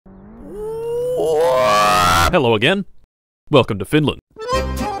Hello again. Welcome to Finland.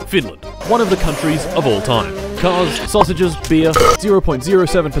 Finland, one of the countries of all time. Cars, sausages, beer,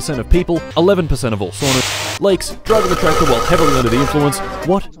 0.07% of people, 11% of all saunas, lakes, driving the tractor while heavily under the influence.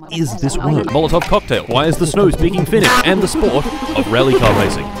 What is this word? Molotov cocktail. Why is the snow speaking Finnish? And the sport of rally car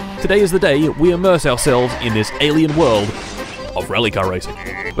racing. Today is the day we immerse ourselves in this alien world of rally car racing.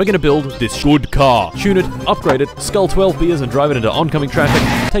 We're gonna build this good car, tune it, upgrade it, scull 12 beers and drive it into oncoming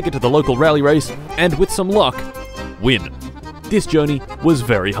traffic, take it to the local rally race, and with some luck, win. This journey was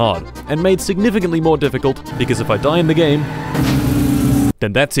very hard, and made significantly more difficult because if I die in the game,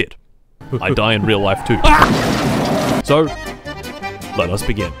 then that's it. I die in real life too. So, let us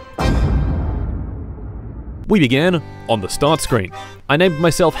begin. We began on the start screen. I named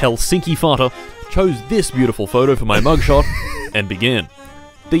myself Helsinki Fata, chose this beautiful photo for my mugshot, and began.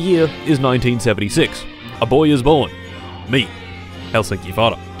 The year is 1976. A boy is born. Me, Helsinki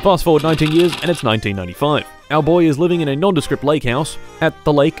Fata. Fast forward 19 years and it's 1995. Our boy is living in a nondescript lake house at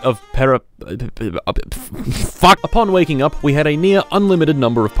the lake of Fuck. Upon waking up, we had a near unlimited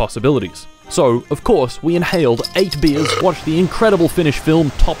number of possibilities. So, of course, we inhaled 8 beers, watched the incredible Finnish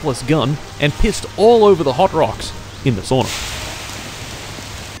film Topless Gun, and pissed all over the hot rocks in the sauna.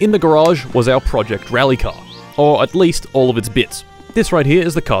 In the garage was our project rally car, or at least all of its bits. This right here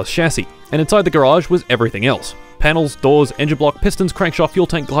is the car's chassis, and inside the garage was everything else. Panels, doors, engine block, pistons, crankshaft, fuel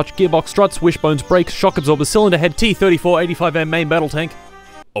tank, clutch, gearbox, struts, wishbones, brakes, shock absorber, cylinder head, T-34-85M main battle tank.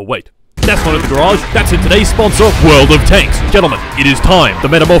 Oh wait, that's not in the garage, that's in today's sponsor, World of Tanks. Gentlemen, it is time. The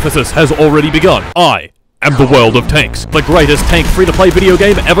metamorphosis has already begun. I am the World of Tanks, the greatest tank free-to-play video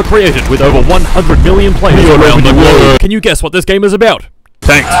game ever created with over 100 million players around the world. Can you guess what this game is about?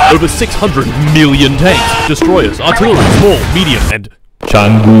 Tanks. Over 600 million tanks. Destroyers, artillery, small, medium, and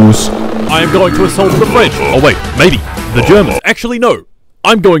Changus. I am going to assault the French. Oh wait, maybe. The Germans. Actually, no.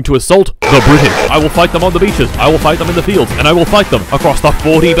 I'm going to assault the British. I will fight them on the beaches, I will fight them in the fields, and I will fight them across the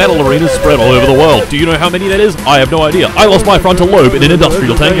 40 battle arenas spread all over the world. Do you know how many that is? I have no idea. I lost my frontal lobe in an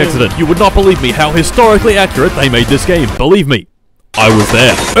industrial tank accident. You would not believe me how historically accurate they made this game. Believe me, I was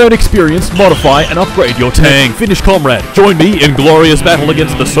there. Earn experience, modify, and upgrade your tank. Finnish comrade, join me in glorious battle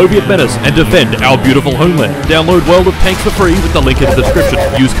against the Soviet menace and defend our beautiful homeland. Download World of Tanks for free with the link in the description.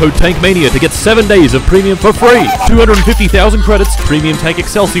 Use code TANKMANIA to get 7 days of premium for free. 250,000 credits, premium tank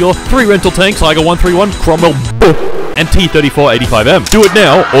Excelsior, 3 rental tanks, Tiger 131, Cromwell B, and T-34-85M. Do it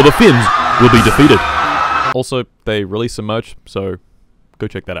now, or the Finns will be defeated. Also, they release some merch, so go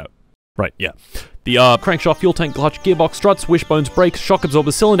check that out. Right, yeah. The crankshaft, fuel tank, clutch, gearbox, struts, wishbones, brakes, shock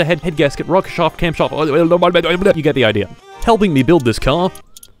absorber, cylinder head, head gasket, rocker shaft, camshaft, you get the idea. Helping me build this car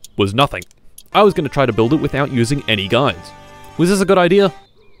was nothing. I was going to try to build it without using any guides. Was this a good idea?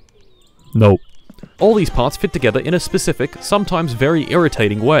 No. All these parts fit together in a specific, sometimes very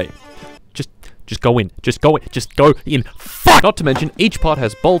irritating way. Just go in. Just go in. Fuck! Not to mention, each part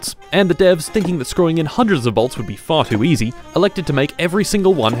has bolts, and the devs, thinking that screwing in hundreds of bolts would be far too easy, elected to make every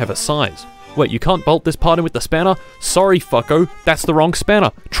single one have a size. Wait, you can't bolt this part in with the spanner? Sorry, fucko, that's the wrong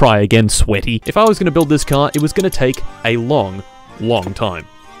spanner. Try again, sweaty. If I was going to build this car, it was going to take a long time.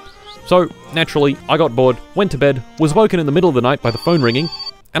 So, naturally, I got bored, went to bed, was woken in the middle of the night by the phone ringing,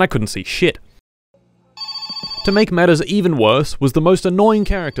 and I couldn't see shit. To make matters even worse was the most annoying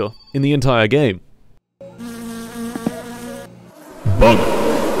character in the entire game. Bug.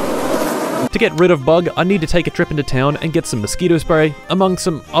 To get rid of Bug, I need to take a trip into town and get some mosquito spray, among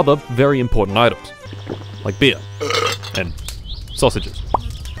some other very important items, like beer and sausages.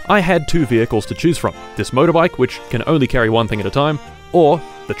 I had 2 vehicles to choose from, this motorbike, which can only carry one thing at a time, or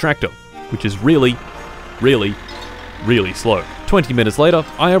the tractor, which is really slow. 20 minutes later,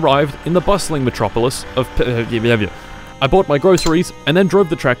 I arrived in the bustling metropolis of I bought my groceries and then drove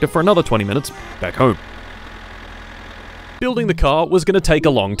the tractor for another 20 minutes back home. Building the car was going to take a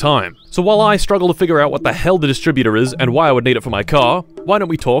long time, so while I struggle to figure out what the hell the distributor is and why I would need it for my car, why don't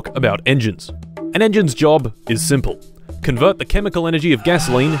we talk about engines? An engine's job is simple. Convert the chemical energy of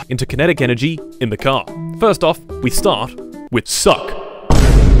gasoline into kinetic energy in the car. First off, we start with suck,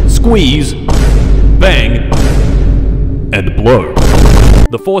 squeeze, bang, and blow.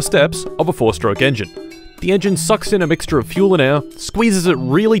 The 4 steps of a 4-stroke engine. The engine sucks in a mixture of fuel and air, squeezes it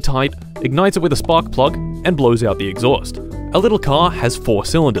really tight, ignites it with a spark plug, and blows out the exhaust. A little car has 4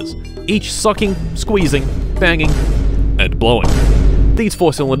 cylinders, each sucking, squeezing, banging, and blowing. These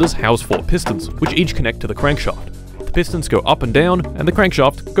 4 cylinders house 4 pistons, which each connect to the crankshaft. The pistons go up and down, and the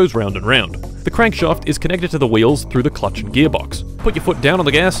crankshaft goes round and round. The crankshaft is connected to the wheels through the clutch and gearbox. Put your foot down on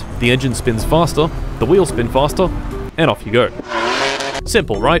the gas, the engine spins faster, the wheels spin faster, and off you go.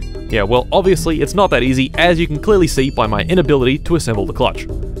 Simple, right? Yeah, well, obviously it's not that easy, as you can clearly see by my inability to assemble the clutch.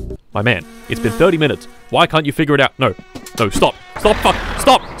 My man, it's been 30 minutes. Why can't you figure it out? No, stop. Stop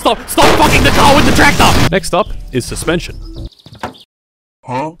fucking the car with the tractor! Next up is suspension.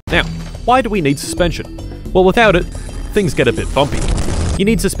 Huh? Now, why do we need suspension? Well, without it, things get a bit bumpy. You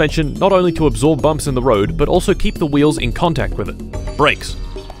need suspension not only to absorb bumps in the road, but also keep the wheels in contact with it. Brakes.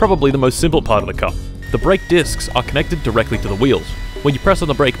 Probably the most simple part of the car. The brake discs are connected directly to the wheels. When you press on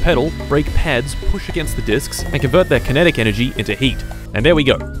the brake pedal, brake pads push against the discs and convert their kinetic energy into heat. And there we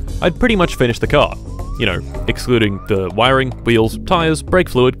go. I'd pretty much finished the car. You know, excluding the wiring, wheels, tyres, brake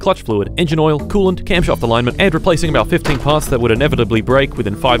fluid, clutch fluid, engine oil, coolant, camshaft alignment, and replacing about 15 parts that would inevitably break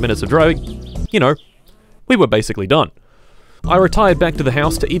within 5 minutes of driving. You know, we were basically done. I retired back to the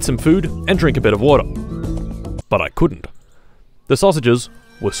house to eat some food and drink a bit of water. But I couldn't. The sausages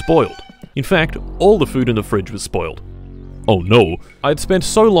were spoiled. In fact, all the food in the fridge was spoiled. Oh no, I had spent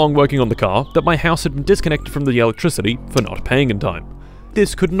so long working on the car that my house had been disconnected from the electricity for not paying in time.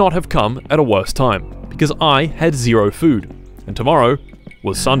 This could not have come at a worse time, because I had zero food, and tomorrow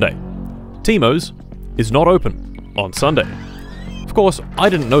was Sunday. Timo's is not open on Sunday. Of course, I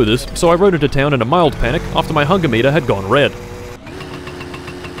didn't know this, so I rode into town in a mild panic after my hunger meter had gone red.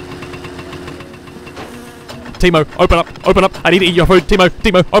 Timo, open up, I need to eat your food,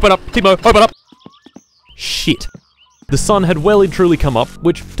 Timo, open up. Shit. The sun had well and truly come up,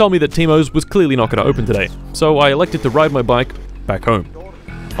 which told me that Timo's was clearly not going to open today, so I elected to ride my bike back home.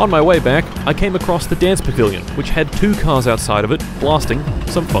 On my way back, I came across the dance pavilion, which had 2 cars outside of it, blasting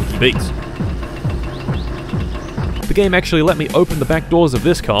some funky beats. The game actually let me open the back doors of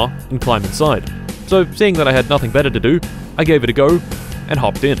this car and climb inside, so seeing that I had nothing better to do, I gave it a go and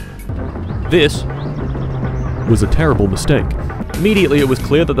hopped in. This was a terrible mistake. Immediately it was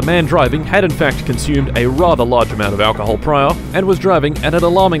clear that the man driving had in fact consumed a rather large amount of alcohol prior and was driving at an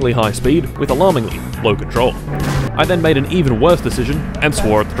alarmingly high speed with alarmingly low control. I then made an even worse decision and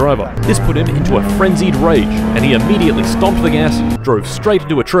swore at the driver. This put him into a frenzied rage, and he immediately stomped the gas, drove straight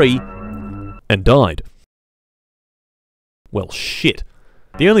into a tree, and died. Well, shit.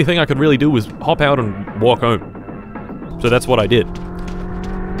 The only thing I could really do was hop out and walk home. So that's what I did.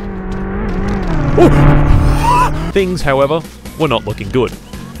 Ooh. Things, however, were not looking good.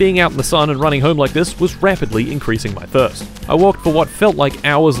 Being out in the sun and running home like this was rapidly increasing my thirst. I walked for what felt like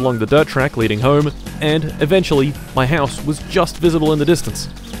hours along the dirt track leading home, and eventually, my house was just visible in the distance.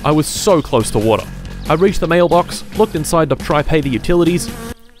 I was so close to water. I reached the mailbox, looked inside to try pay the utilities,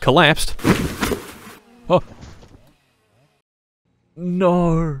 collapsed. Oh.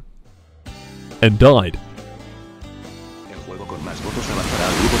 No. And died.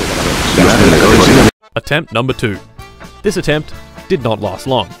 Attempt number 2. This attempt did not last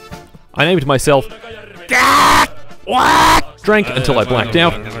long. I named myself drank until I blacked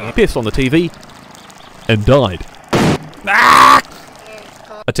out, pissed on the TV, and died.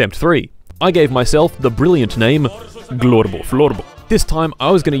 Attempt 3. I gave myself the brilliant name Glorbo Florbo. This time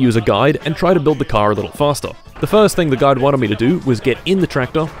I was going to use a guide and try to build the car a little faster. The first thing the guide wanted me to do was get in the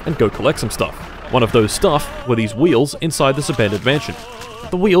tractor and go collect some stuff. One of those stuff were these wheels inside this abandoned mansion.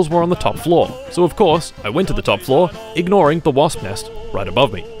 The wheels were on the top floor, so of course I went to the top floor, ignoring the wasp nest right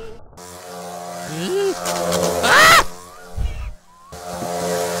above me.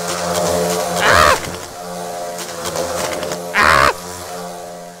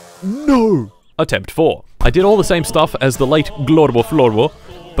 No! Attempt 4. I did all the same stuff as the late Glorbo Florbo,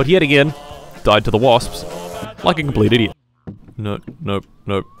 but yet again, died to the wasps, like a complete idiot. Nope.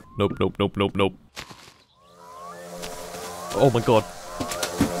 Oh my god.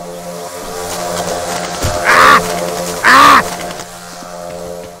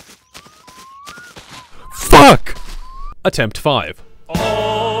 Fuck! Attempt 5.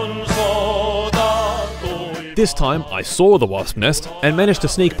 This time, I saw the wasp nest and managed to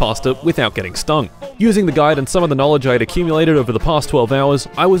sneak past it without getting stung. Using the guide and some of the knowledge I had accumulated over the past 12 hours,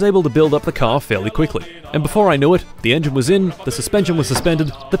 I was able to build up the car fairly quickly. And before I knew it, the engine was in, the suspension was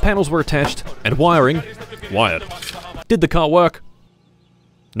suspended, the panels were attached, and wiring wired. Did the car work?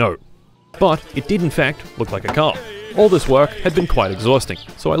 No. But it did in fact look like a car. All this work had been quite exhausting,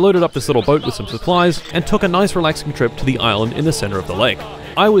 so I loaded up this little boat with some supplies and took a nice relaxing trip to the island in the center of the lake.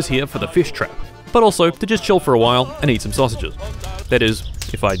 I was here for the fish trap, but also to just chill for a while and eat some sausages. That is,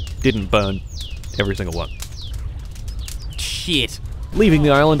 if I didn't burn every single one. Shit. Leaving the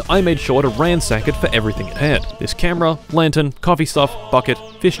island, I made sure to ransack it for everything it had. This camera, lantern, coffee stuff, bucket,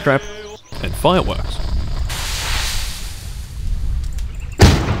 fish trap, and fireworks.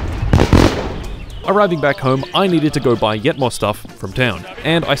 Arriving back home, I needed to go buy yet more stuff from town,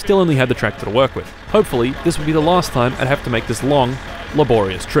 and I still only had the tractor to work with. Hopefully, this would be the last time I'd have to make this long,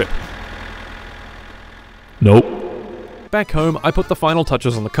 laborious trip. Nope. Back home, I put the final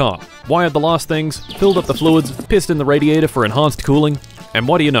touches on the car, wired the last things, filled up the fluids, pissed in the radiator for enhanced cooling, and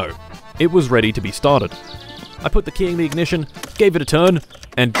what do you know? It was ready to be started. I put the key in the ignition, gave it a turn,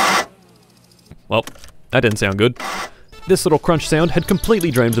 and... well, that didn't sound good. This little crunch sound had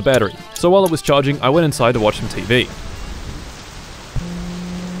completely drained the battery, so while it was charging, I went inside to watch some TV.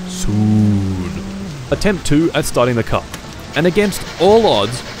 Soon. Attempt 2 at starting the car, and against all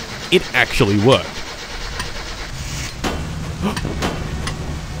odds, it actually worked.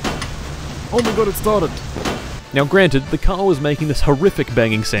 Oh my god, it started! Now granted, the car was making this horrific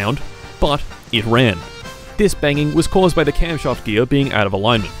banging sound, but it ran. This banging was caused by the camshaft gear being out of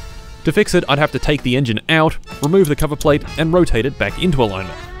alignment. To fix it, I'd have to take the engine out, remove the cover plate, and rotate it back into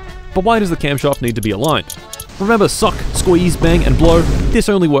alignment. But why does the camshaft need to be aligned? Remember suck, squeeze, bang, and blow? This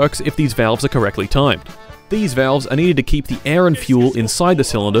only works if these valves are correctly timed. These valves are needed to keep the air and fuel inside the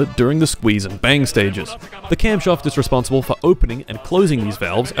cylinder during the squeeze and bang stages. The camshaft is responsible for opening and closing these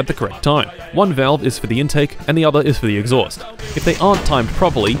valves at the correct time. One valve is for the intake and the other is for the exhaust. If they aren't timed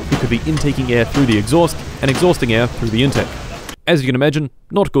properly, you could be intaking air through the exhaust and exhausting air through the intake. As you can imagine,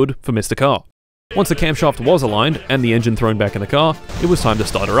 not good for Mr. Car. Once the camshaft was aligned and the engine thrown back in the car, it was time to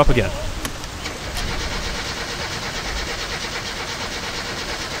start her up again.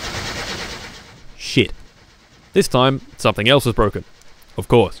 Shit. This time, something else was broken. Of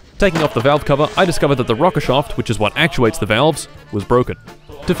course. Taking off the valve cover, I discovered that the rocker shaft, which is what actuates the valves, was broken.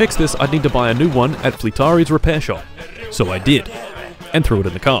 To fix this, I'd need to buy a new one at Fleetari's repair shop. So I did, and threw it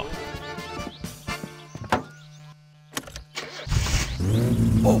in the car.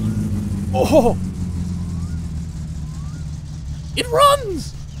 Oh! It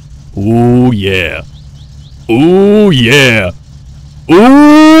runs! Ooh yeah. Ooh yeah.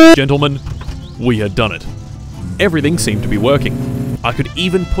 Ooh! Gentlemen, we had done it. Everything seemed to be working. I could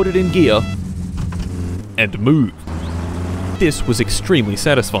even put it in gear and move. This was extremely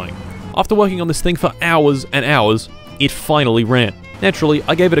satisfying. After working on this thing for hours and hours, it finally ran. Naturally,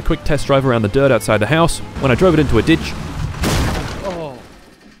 I gave it a quick test drive around the dirt outside the house when I drove it into a ditch,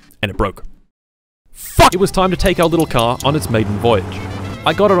 and it broke. Fuck! It was time to take our little car on its maiden voyage.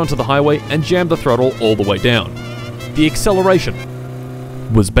 I got it onto the highway and jammed the throttle all the way down. The acceleration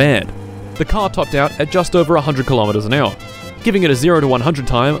was bad. The car topped out at just over 100 kilometers an hour, giving it a 0 to 100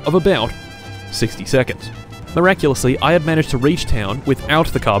 time of about 60 seconds. Miraculously, I had managed to reach town without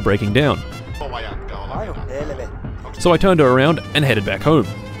the car breaking down. So I turned her around and headed back home.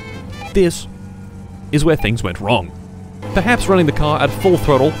 This is where things went wrong. Perhaps running the car at full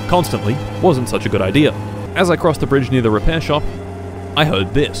throttle constantly wasn't such a good idea. As I crossed the bridge near the repair shop, I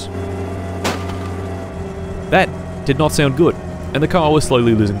heard this. That did not sound good, and the car was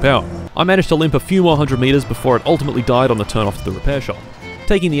slowly losing power. I managed to limp a few more 100 meters before it ultimately died on the turn off to the repair shop.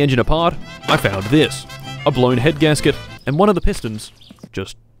 Taking the engine apart, I found this. A blown head gasket, and one of the pistons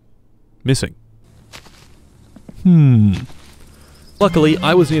just missing. Luckily,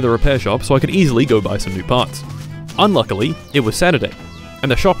 I was near the repair shop, so I could easily go buy some new parts. Unluckily, it was Saturday,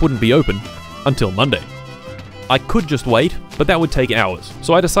 and the shop wouldn't be open until Monday. I could just wait, but that would take hours,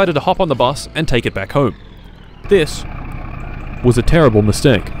 so I decided to hop on the bus and take it back home. This was a terrible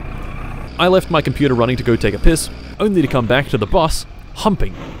mistake. I left my computer running to go take a piss, only to come back to the bus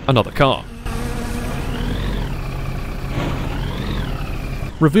humping another car.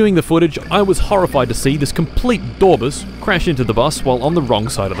 Reviewing the footage, I was horrified to see this complete Dorbus crash into the bus while on the wrong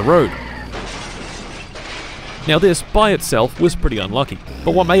side of the road. Now this, by itself, was pretty unlucky,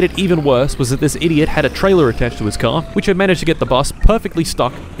 but what made it even worse was that this idiot had a trailer attached to his car, which had managed to get the bus perfectly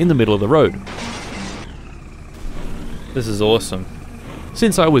stuck in the middle of the road. This is awesome.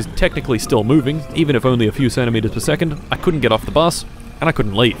 Since I was technically still moving, even if only a few centimeters per second, I couldn't get off the bus, and I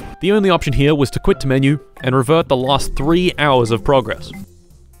couldn't leave. The only option here was to quit to menu and revert the last 3 hours of progress.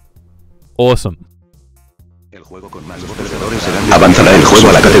 Awesome.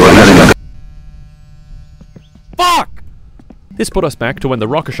 Fuck! This put us back to when the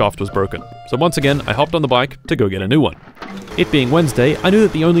rocker shaft was broken, so once again I hopped on the bike to go get a new one. It being Wednesday, I knew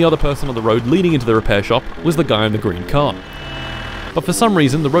that the only other person on the road leading into the repair shop was the guy in the green car. But for some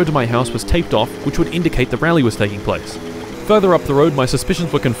reason, the road to my house was taped off, which would indicate the rally was taking place. Further up the road, my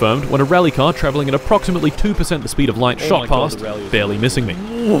suspicions were confirmed when a rally car travelling at approximately 2% the speed of light shot past, barely missing me.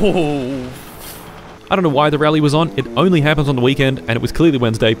 Whoa. I don't know why the rally was on, it only happens on the weekend, and it was clearly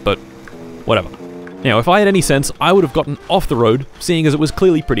Wednesday, but whatever. Now, if I had any sense, I would have gotten off the road, seeing as it was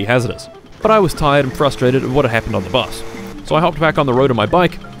clearly pretty hazardous. But I was tired and frustrated at what had happened on the bus. So I hopped back on the road on my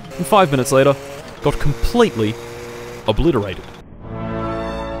bike, and 5 minutes later, got completely obliterated.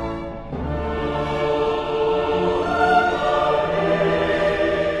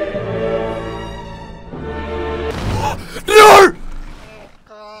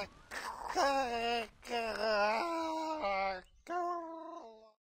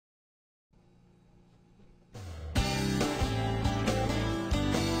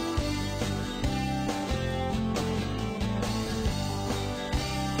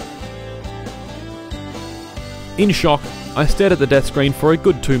 In shock, I stared at the death screen for a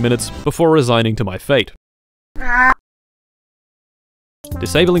good 2 minutes before resigning to my fate.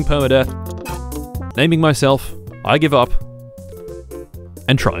 Disabling permadeath, naming myself, I give up,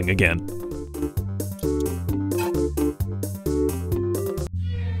 and trying again.